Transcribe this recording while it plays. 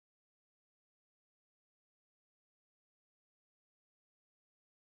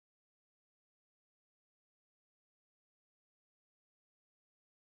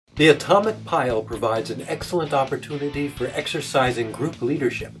The atomic pile provides an excellent opportunity for exercising group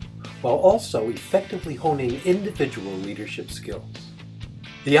leadership, while also effectively honing individual leadership skills.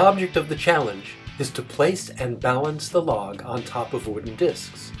 The object of the challenge is to place and balance the log on top of wooden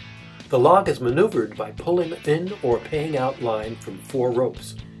discs. The log is maneuvered by pulling in or paying out line from 4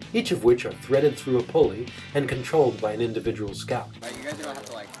 ropes, each of which are threaded through a pulley and controlled by an individual scout. Right, you guys don't have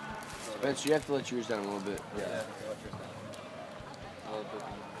to Vince, you have to let yours down a little bit. Yeah.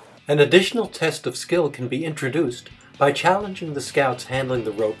 An additional test of skill can be introduced by challenging the scouts handling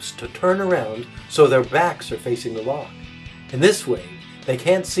the ropes to turn around so their backs are facing the log. In this way, they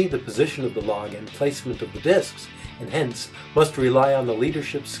can't see the position of the log and placement of the discs, and hence must rely on the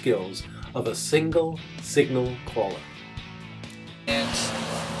leadership skills of a single signal caller. And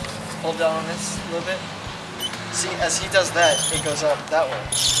hold down on this a little bit. See, as he does that, it goes up that way.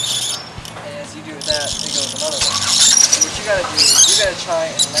 And as you do that, it goes another way. So what you gotta do is you gotta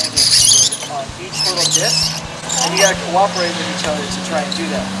try and land it on each little disc, and you gotta cooperate with each other to try and do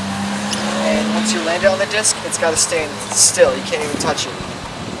that. And once you land it on the disc, it's gotta stay still. You can't even touch it.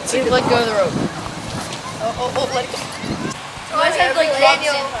 So you let go of the rope. Let go. Mine's had like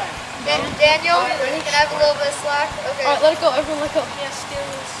Daniel. Daniel, you can have a little bit of slack. Okay. Alright, let it go. Everyone let go. Yeah, steal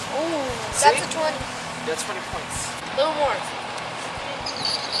this. Oh. That's a 20. That's 20 points. A little more. A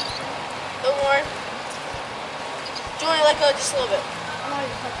little more. Julie, let go just a little bit.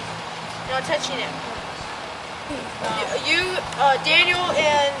 You're not touching it. You, Daniel,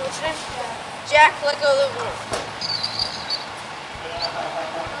 and what's your name? Jack, let go a little more.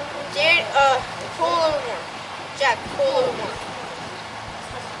 Pull a little more. Jack, pull a little more.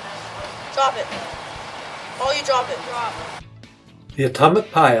 Drop it. Oh, you drop it. Drop. The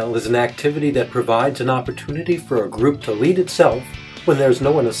atomic pile is an activity that provides an opportunity for a group to lead itself when there's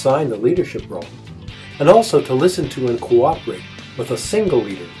no one assigned the leadership role, and also to listen to and cooperate with a single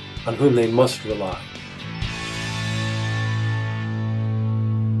leader on whom they must rely.